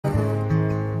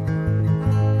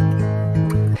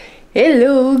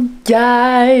Hello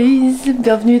guys,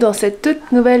 bienvenue dans cette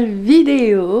toute nouvelle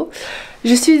vidéo.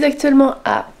 Je suis actuellement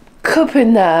à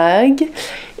Copenhague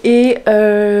et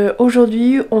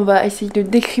aujourd'hui on va essayer de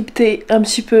décrypter un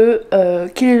petit peu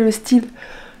quel est le style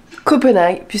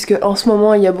Copenhague, puisque en ce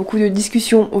moment il y a beaucoup de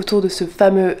discussions autour de ce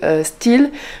fameux style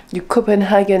du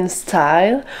Copenhagen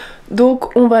style.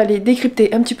 Donc on va aller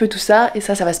décrypter un petit peu tout ça et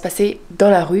ça va se passer dans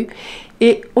la rue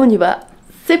et on y va,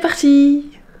 c'est parti!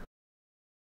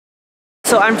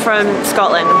 So I'm from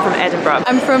Scotland, I'm from Edinburgh.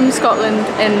 I'm from Scotland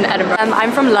in Edinburgh.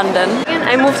 I'm from London.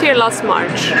 I moved here last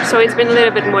March, so it's been a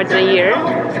little bit more than a year.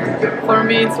 For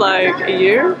me it's like a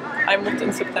year. I moved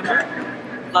in September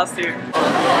last year.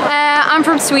 I'm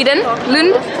from Sweden,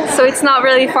 Lund, so it's not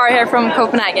really far here from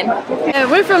Copenhagen.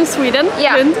 We're from Sweden,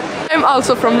 yeah. Lund. I'm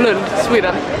also from Lund,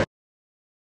 Sweden.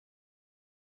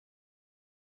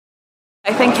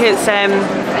 I think it's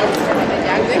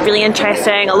really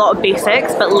interesting, a lot of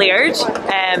basics but layered.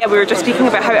 Yeah, we were just speaking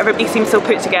about how everybody seems so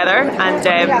put together and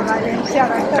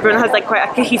everyone has like quite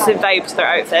a cohesive vibe to their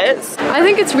outfits. I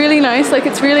think it's really nice, like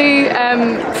it's really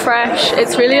fresh,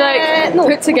 it's really like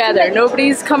put together.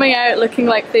 Nobody's coming out looking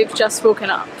like they've just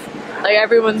woken up. Like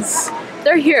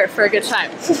they're here for a good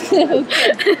time. I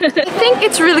think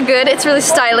it's really good, it's really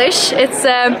stylish, it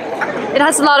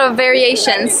has a lot of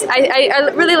variations. I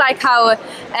really like how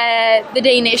the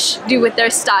Danish do with their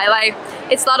style.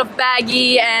 It's a lot of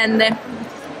baggy and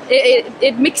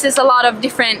it mixes a lot of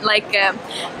different like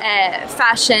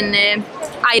fashion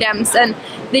items, and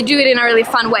they do it in a really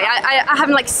fun way. I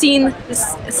haven't like seen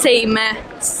this same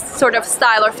sort of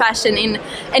style or fashion in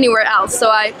anywhere else,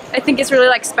 so I think it's really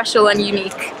like special and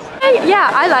unique. Yeah,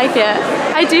 I like it.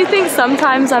 I do think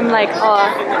sometimes I'm like,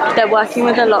 oh, they're working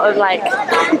with a lot of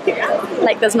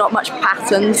like there's not much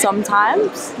pattern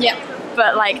sometimes. Yeah.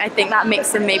 But like I think that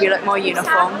makes them maybe look more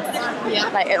uniform. Yeah.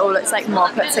 Like it all looks like more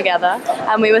put together.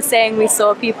 And we were saying we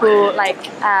saw people like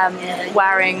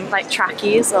wearing like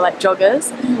trackies or like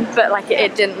joggers, but like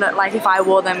it didn't look like if I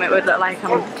wore them it would look like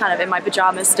I'm kind of in my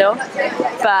pajamas still.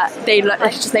 But they look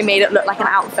like they made it look like an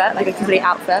outfit, like a complete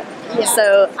outfit. Yeah.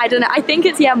 So I don't know. I think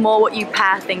it's more what you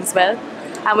pair things with.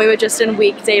 And we were just in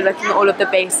weekday looking at all of the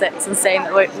basics and saying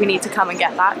that we need to come and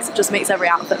get that because it just makes every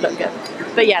outfit look good.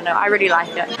 But yeah, no, I really like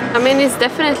it. I mean, it's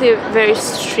definitely a very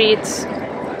street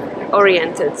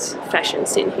oriented fashion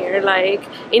scene here. Like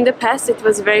in the past it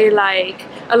was very like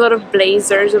a lot of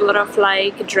blazers, a lot of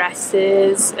like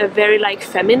dresses, very like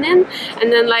feminine,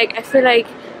 and then like I feel like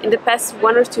in the past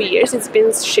 1 or 2 years it's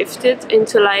been shifted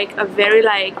into like a very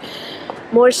like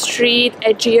more street,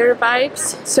 edgier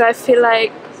vibes. So I feel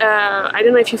like I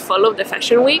don't know if you follow the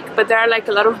fashion week, but there are like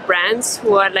a lot of brands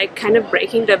who are like kind of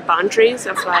breaking the boundaries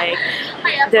of like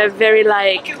the very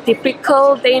like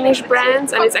typical Danish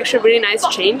brands, and it's actually a really nice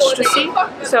change to see.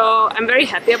 So I'm very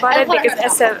happy about it because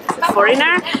as a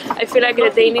foreigner I feel like the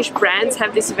Danish brands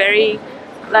have this very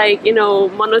like, you know,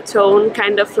 monotone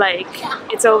kind of like,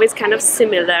 it's always kind of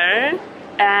similar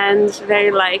and very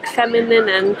like feminine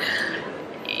and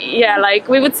yeah, like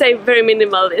we would say very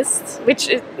minimalist, which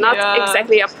is not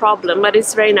exactly a problem, but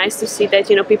it's very nice to see that,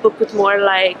 you know, people put more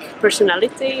like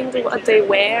personality into what they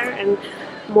wear and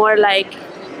more like,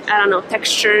 I don't know,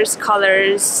 textures,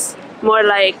 colors, more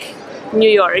like New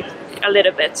York a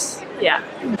little bit. Yeah.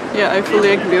 Yeah, I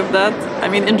fully agree with that. I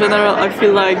mean, in general, I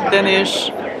feel like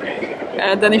Danish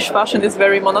fashion is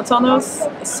very monotonous,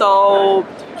 so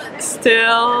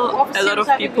still a lot of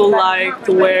people like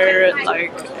to wear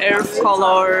like earth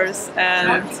colors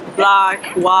and black,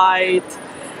 white,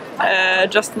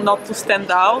 just not to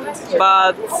stand out.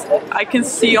 But I can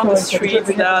see on the streets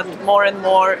that more and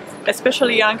more,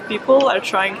 especially young people, are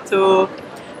trying to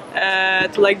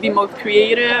like be more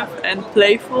creative and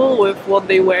playful with what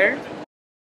they wear.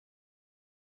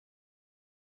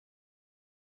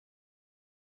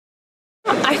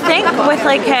 I think with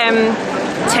like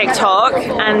TikTok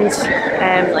and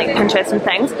like Pinterest and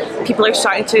things, people are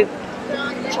starting to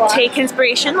take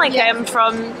inspiration like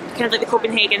from kind of like the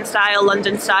Copenhagen style,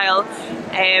 London style,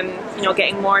 you know,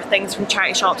 getting more things from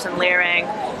charity shops and layering,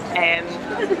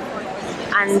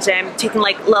 and taking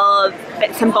like little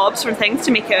bits and bobs from things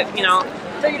to make it, you know,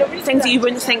 things that you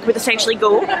wouldn't think would essentially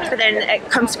go, but then it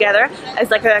comes together as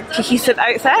like a cohesive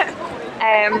outfit.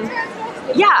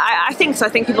 Yeah, I think so. I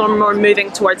think people are more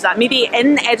moving towards that. Maybe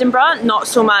in Edinburgh, not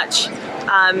so much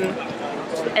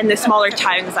in the smaller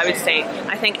towns, I would say.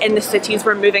 I think in the cities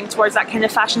we're moving towards that kind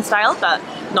of fashion style, but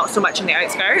not so much in the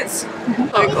outskirts.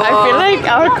 I feel like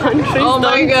our countries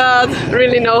don't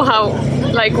really know how,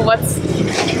 like what's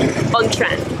on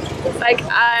trend. Like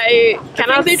I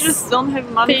cannot. They just don't have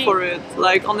money for it.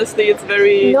 Like honestly, it's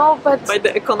very by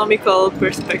the economical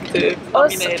perspective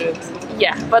dominated.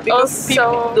 Yeah, but because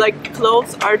also people, like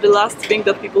clothes are the last thing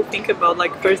that people think about.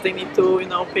 Like first they need to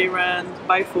pay rent,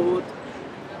 buy food,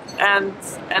 and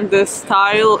the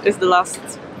style is the last.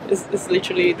 Is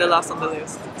literally the last on the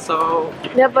list. So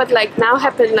yeah, but like now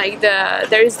happened like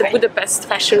there is the Budapest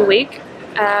Fashion Week.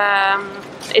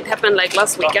 It happened like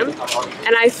last weekend,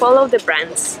 and I follow the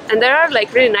brands, and there are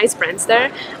like really nice brands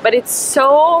there, but it's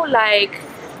so like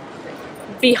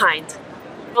behind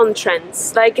on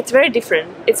trends. Like it's very different.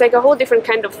 It's like a whole different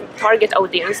kind of target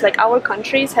audience. Like our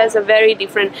countries has a very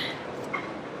different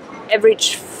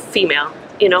average female.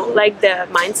 Like the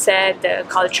mindset, the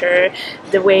culture,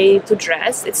 the way to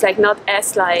dress. It's like not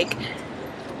as like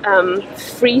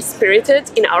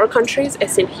free-spirited in our countries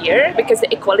as in here, because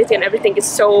the equality and everything is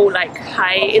so like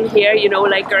high in here.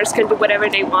 Like girls can do whatever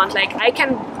they want. Like I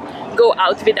can go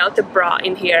out without a bra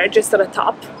in here, just on a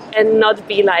top, and not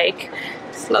be like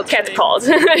catcalled.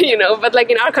 But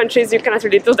like in our countries you cannot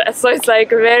really do that. So it's like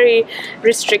very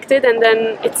restricted, and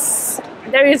then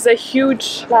there is a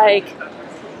huge like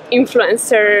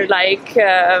influencer like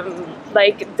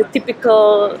the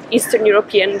typical Eastern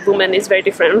European woman is very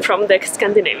different from the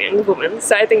Scandinavian woman.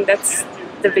 So I think that's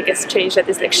the biggest change that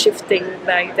is like shifting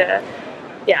like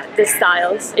the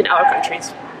styles in our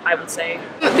countries, I would say.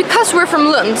 Because we're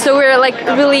from Lund, so we're like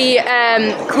really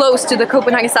close to the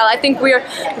Copenhagen style. I think we're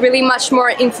really much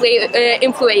more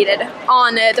influenced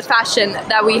on the fashion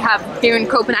that we have here in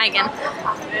Copenhagen.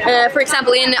 For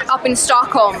example, up in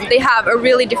Stockholm, they have a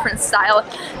really different style,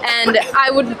 and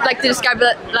I would like to describe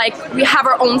it like we have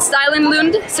our own style in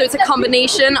Lund. So it's a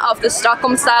combination of the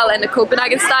Stockholm style and the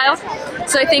Copenhagen style.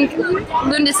 So I think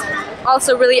Lund is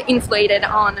also really influenced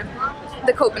on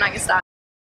the Copenhagen style.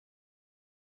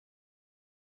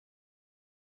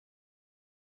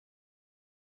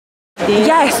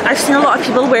 Yes, I've seen a lot of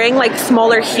people wearing like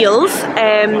smaller heels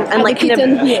and like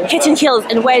kitten heels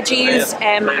and wedges.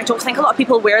 I don't think a lot of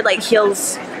people wear like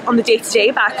heels on the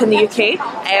day-to-day back in the UK,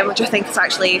 which I think is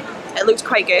actually, it looks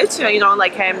quite good.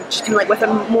 Like just kind of like with a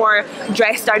more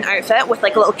dressed down outfit with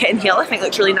like a little kitten heel, I think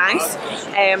looks really nice.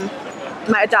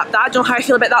 Might adapt that. I don't know how I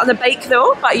feel about that on the bike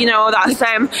though, but that's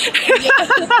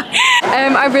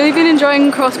I've really been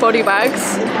enjoying crossbody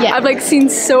bags. Yeah. I've like seen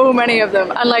so many of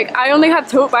them, and like I only have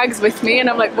tote bags with me, and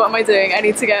I'm like, what am I doing? I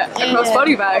need to get a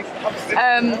crossbody bag.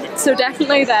 So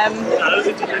definitely them.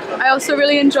 I also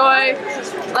really enjoy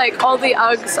like all the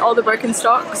Uggs, all the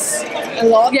Birkenstocks. A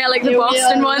lot. Yeah, like the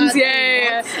Boston ones.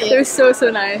 Yeah. They're so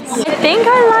nice. I think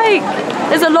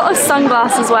there's a lot of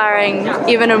sunglasses wearing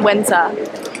even in winter,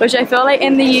 which I feel like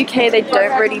in the UK they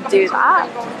don't really do that,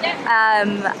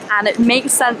 and it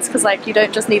makes sense because like you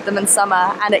don't just need them in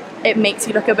summer, and it makes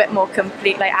you look a bit more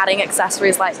complete. Like adding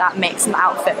accessories like that makes an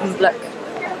outfit look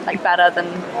like better than,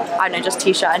 I don't know, just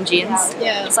t-shirt and jeans.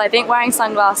 Yeah. So I think wearing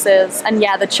sunglasses and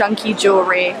the chunky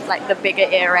jewelry, like the bigger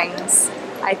earrings,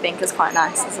 I think is quite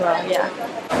nice as well. Yeah.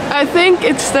 I think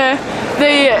it's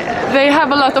they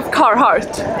have a lot of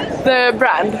Carhartt, the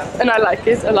brand, and I like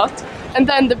it a lot. And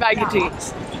then the baggy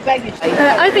jeans. I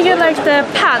think I like the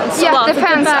pants a lot. The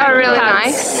pants are really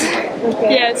nice.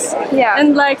 Okay. Yes. Yeah.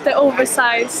 And like the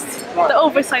oversized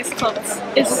clothes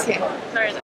is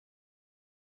very nice.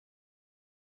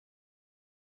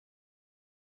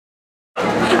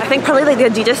 I think probably like the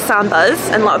Adidas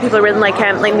Sambas, and a lot of people are wearing like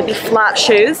maybe flat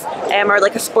shoes or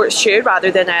like a sports shoe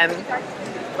rather than I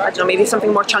don't know, maybe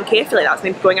something more chunky. I feel like that's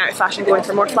maybe going out of fashion, going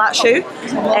for a more flat shoe.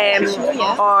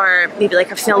 Or maybe like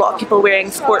I've seen a lot of people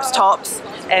wearing sports tops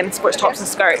and skirts,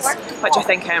 which I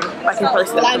think I can probably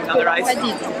see that coming on the rise.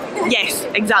 Yes,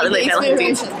 exactly like that.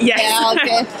 Yes.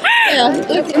 Yeah,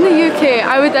 okay. In the UK,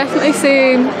 I would definitely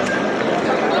say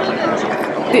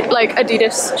like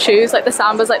Adidas shoes, like the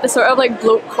Sambas, like the sort of like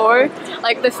bloke core,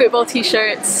 like the football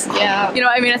t-shirts. Yeah. You know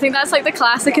what I mean? I think that's like the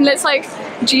classic, and it's like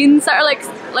jeans that are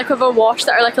like of a wash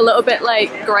that are like a little bit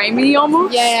like grimy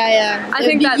almost. Yeah. I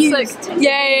think that's used. Like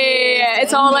yeah.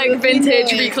 It's all like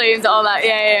vintage, reclaimed, all that.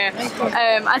 Yeah.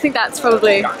 I think that's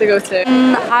probably the go-to.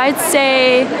 I'd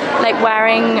say like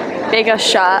wearing bigger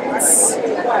shirts,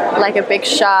 like a big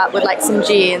shirt with like some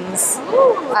jeans,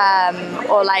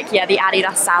 or like the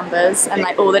Adidas Sambas and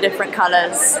like all the different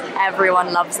colours.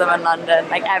 Everyone loves them in London.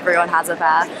 Like everyone has a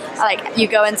pair. Like you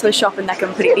go into a shop and they're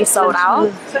completely sold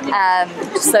out,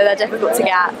 so they're difficult to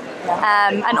get.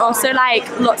 And also like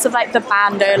lots of like the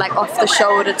bandeau, like off the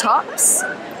shoulder tops.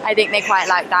 I think they quite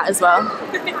like that as well.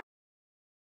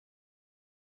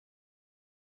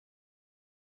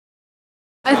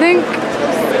 I think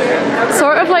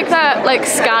sort of like that like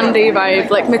Scandi vibe,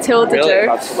 like Matilda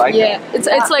Joe. Yeah,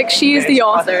 it's like she's the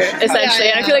author essentially,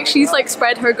 and I feel like she's like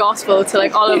spread her gospel to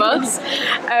like all of us.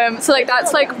 So like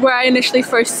that's like where I initially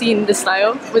first seen the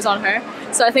style was on her.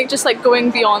 So I think just like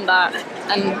going beyond that,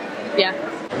 and yeah.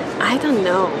 I don't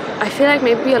know. I feel like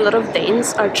maybe a lot of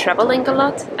Danes are traveling a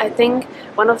lot. I think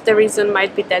one of the reasons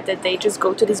might be that they just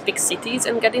go to these big cities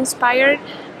and get inspired.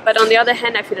 But on the other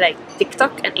hand, I feel like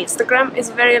TikTok and Instagram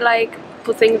is very like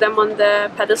putting them on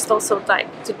the pedestal, so like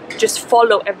to just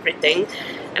follow everything.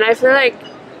 And I feel like,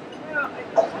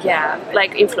 yeah,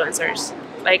 like influencers.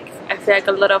 Like I feel like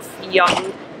a lot of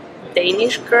young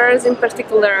Danish girls in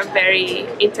particular are very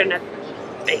internet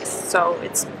based. So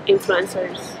it's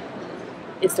influencers,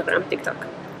 Instagram, TikTok.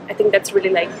 I think that's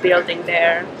really like building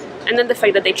there. And then the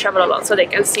fact that they travel a lot, so they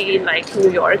can see in like New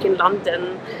York, in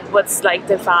London, what's like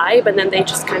the vibe, and then they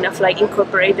just kind of like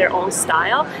incorporate their own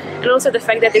style. And also the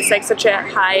fact that it's like such a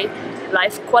high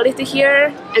life quality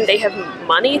here, and they have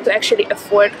money to actually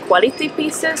afford quality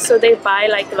pieces, so they buy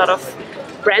like a lot of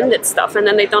branded stuff, and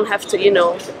then they don't have to, you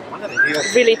know,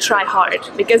 really try hard,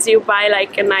 because you buy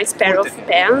like a nice pair of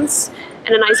pants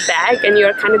and a nice bag and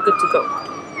you're kind of good to go.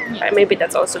 Maybe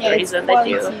that's also the reason that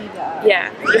you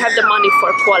have the money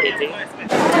for quality.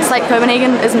 It's like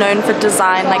Copenhagen is known for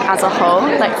design like as a whole,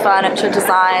 like furniture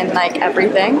design, like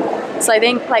everything. So I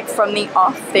think like from the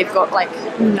off they've got like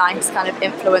nice kind of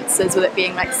influences with it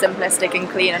being like simplistic and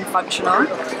clean and functional,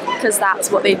 because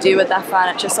that's what they do with their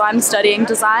furniture. So I'm studying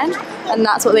design and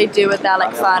that's what they do with their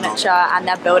like furniture and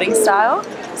their building style.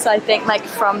 So I think like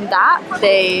from that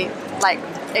they like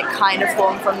it kind of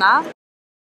formed from that.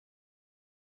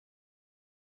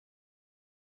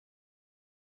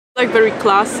 Like very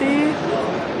classy,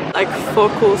 like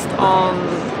focused on,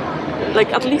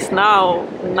 like at least now,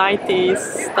 90s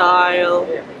style,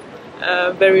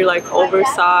 very like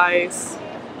oversized.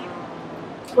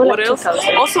 What else?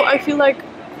 Also, I feel like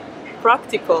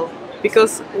practical,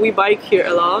 because we bike here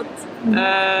a lot,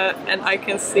 and I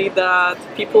can see that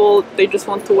people, they just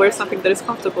want to wear something that is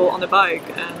comfortable on a bike,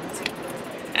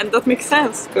 and that makes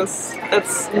sense, because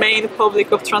that's main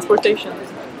public of transportation.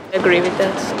 I agree with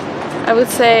that. I would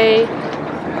say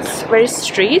it's very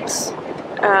street,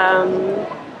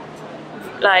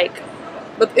 like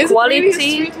but is quality. It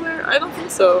really streetwear? I don't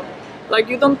think so. Like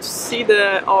you don't see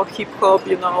the hip hop,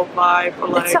 you know, vibe, or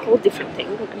like. It's a whole different thing.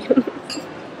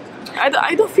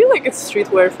 I don't feel like it's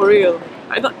streetwear for real.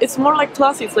 It's more like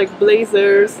classy. It's like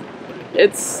blazers.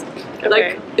 It's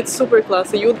like it's super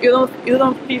classy. You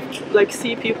don't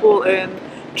see people in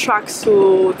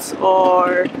tracksuits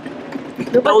or.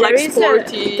 No, but there is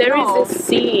a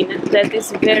scene that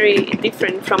is very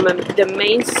different from the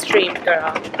mainstream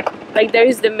girl. Like there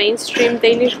is the mainstream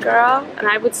Danish girl, and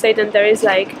I would say that there is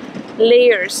like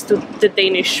layers to the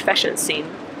Danish fashion scene.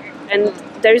 And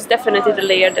there is definitely the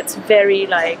layer that's very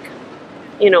like,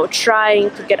 you know, trying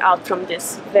to get out from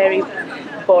this very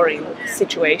boring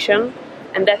situation,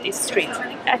 and that is street,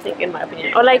 I think, in my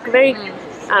opinion. Or like very,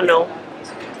 I don't know,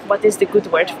 what is the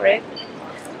good word for it?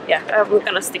 Yeah, we're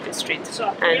gonna stick with street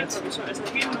and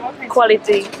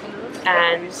quality,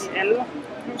 and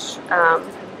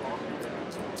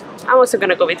I'm also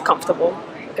gonna go with comfortable,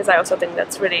 because I also think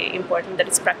that's really important, that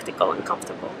it's practical and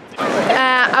comfortable.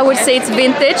 I would say it's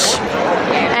vintage,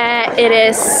 it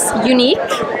is unique,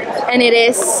 and it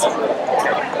is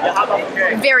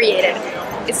variated.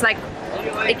 It's like,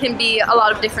 it can be a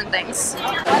lot of different things.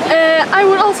 I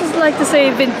would also like to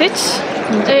say vintage,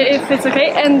 if it's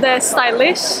okay, and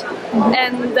stylish,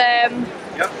 and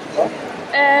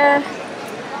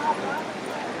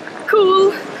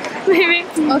cool, maybe.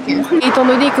 Okay. Étant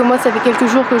donné que moi ça fait quelques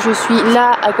jours que je suis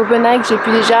là à Copenhague, j'ai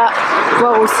pu déjà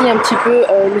voir aussi un petit peu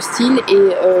le style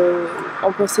et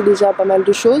en penser déjà pas mal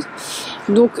de choses.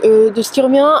 Donc de ce qui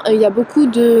revient, il y a beaucoup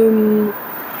de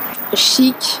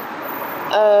chic,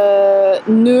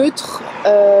 neutre,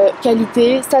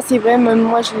 qualité. Ça c'est vrai, même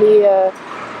moi je l'ai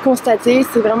constaté.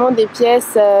 C'est vraiment des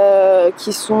pièces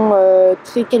qui sont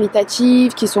très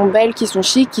qualitatives, qui sont belles, qui sont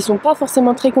chic, qui sont pas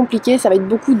forcément très compliquées. Ça va être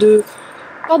beaucoup de,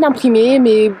 pas d'imprimés,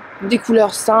 mais des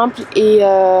couleurs simples et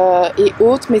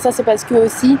autres. Mais ça c'est parce que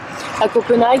aussi à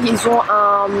Copenhague ils ont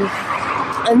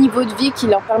un niveau de vie qui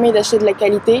leur permet d'acheter de la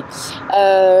qualité.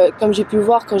 Comme j'ai pu le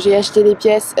voir quand j'ai acheté des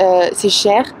pièces, c'est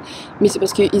cher, mais c'est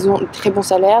parce qu'ils ont un très bon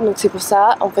salaire, donc c'est pour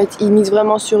ça en fait ils misent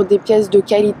vraiment sur des pièces de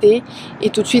qualité, et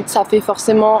tout de suite ça fait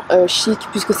forcément chic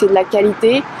puisque c'est de la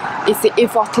qualité et c'est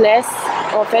effortless.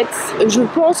 En fait je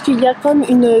pense qu'il y a comme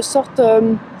une sorte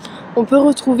on peut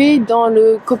retrouver dans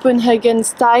le Copenhagen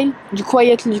style du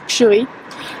quiet luxury.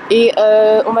 Et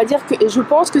on va dire que je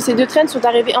pense que ces deux trends sont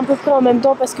arrivées à peu près en même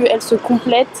temps parce qu'elles se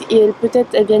complètent et peut-être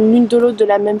elles viennent l'une de l'autre de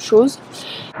la même chose.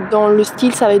 Dans le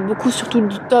style, ça va être beaucoup surtout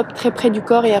du top très près du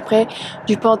corps et après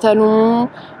du pantalon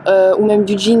ou même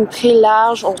du jean très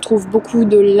large. On retrouve beaucoup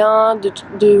de lin,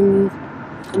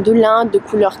 de lin de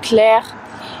couleur claire.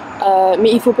 Mais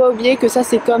il ne faut pas oublier que ça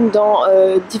c'est comme dans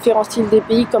différents styles des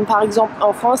pays, comme par exemple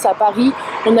en France, à Paris,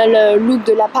 on a le look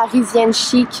de la parisienne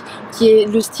chic qui est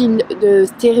le style de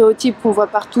stéréotype qu'on voit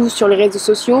partout sur les réseaux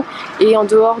sociaux, et en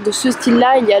dehors de ce style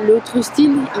là il y a l'autre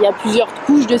style, il y a plusieurs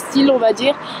couches de style on va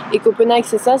dire, et Copenhague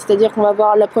c'est ça, c'est à dire qu'on va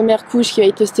avoir la première couche qui va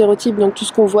être le stéréotype, donc tout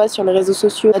ce qu'on voit sur les réseaux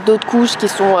sociaux, il y a d'autres couches qui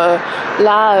sont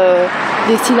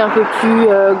des styles un peu plus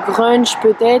grunge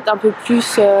peut-être, un peu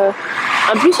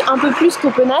plus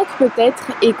Copenhague peut-être,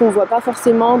 et qu'on voit pas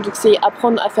forcément, donc c'est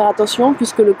apprendre à faire attention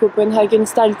puisque le Copenhagen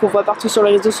style qu'on voit partout sur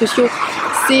les réseaux sociaux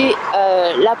c'est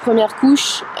la première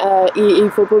couche et il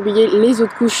faut pas oublier les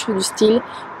autres couches du style,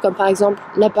 comme par exemple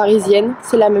la parisienne,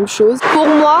 c'est la même chose. Pour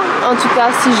moi en tout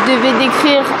cas, si je devais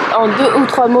décrire en 2 ou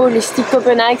 3 mots les styles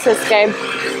Copenhague, ça serait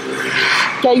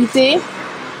qualité,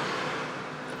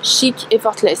 chic et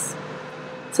effortless.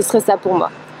 Ce serait ça pour moi.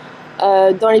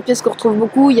 Dans les pièces qu'on retrouve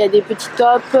beaucoup, il y a des petits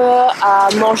tops à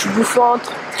manches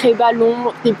bouffantes, très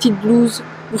ballons, des petites blouses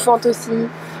bouffantes aussi,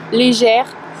 légères.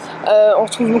 On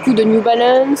retrouve beaucoup de New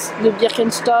Balance, de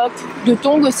Birkenstock, de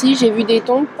tongs aussi, j'ai vu des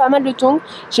tongs, pas mal de tongs.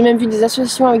 J'ai même vu des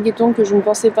associations avec des tongs que je ne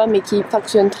pensais pas mais qui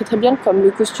fonctionnent très très bien, comme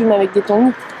le costume avec des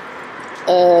tongs.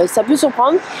 Ça peut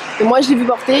surprendre, mais moi je l'ai vu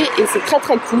porter et c'est très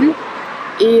très cool.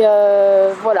 Et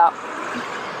voilà,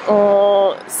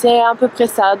 c'est à peu près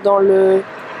ça dans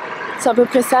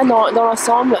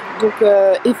l'ensemble, donc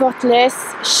effortless,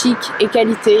 chic et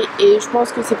qualité, et je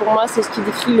pense que c'est pour moi c'est ce qui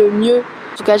décrit le mieux.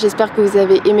 En tout cas j'espère que vous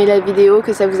avez aimé la vidéo,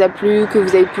 que ça vous a plu, que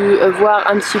vous avez pu voir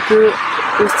un petit peu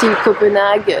le style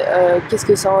Copenhague, qu'est-ce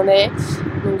que ça en est.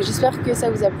 Donc j'espère que ça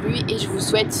vous a plu et je vous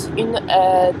souhaite une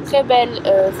très belle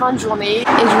fin de journée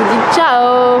et je vous dis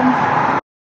ciao.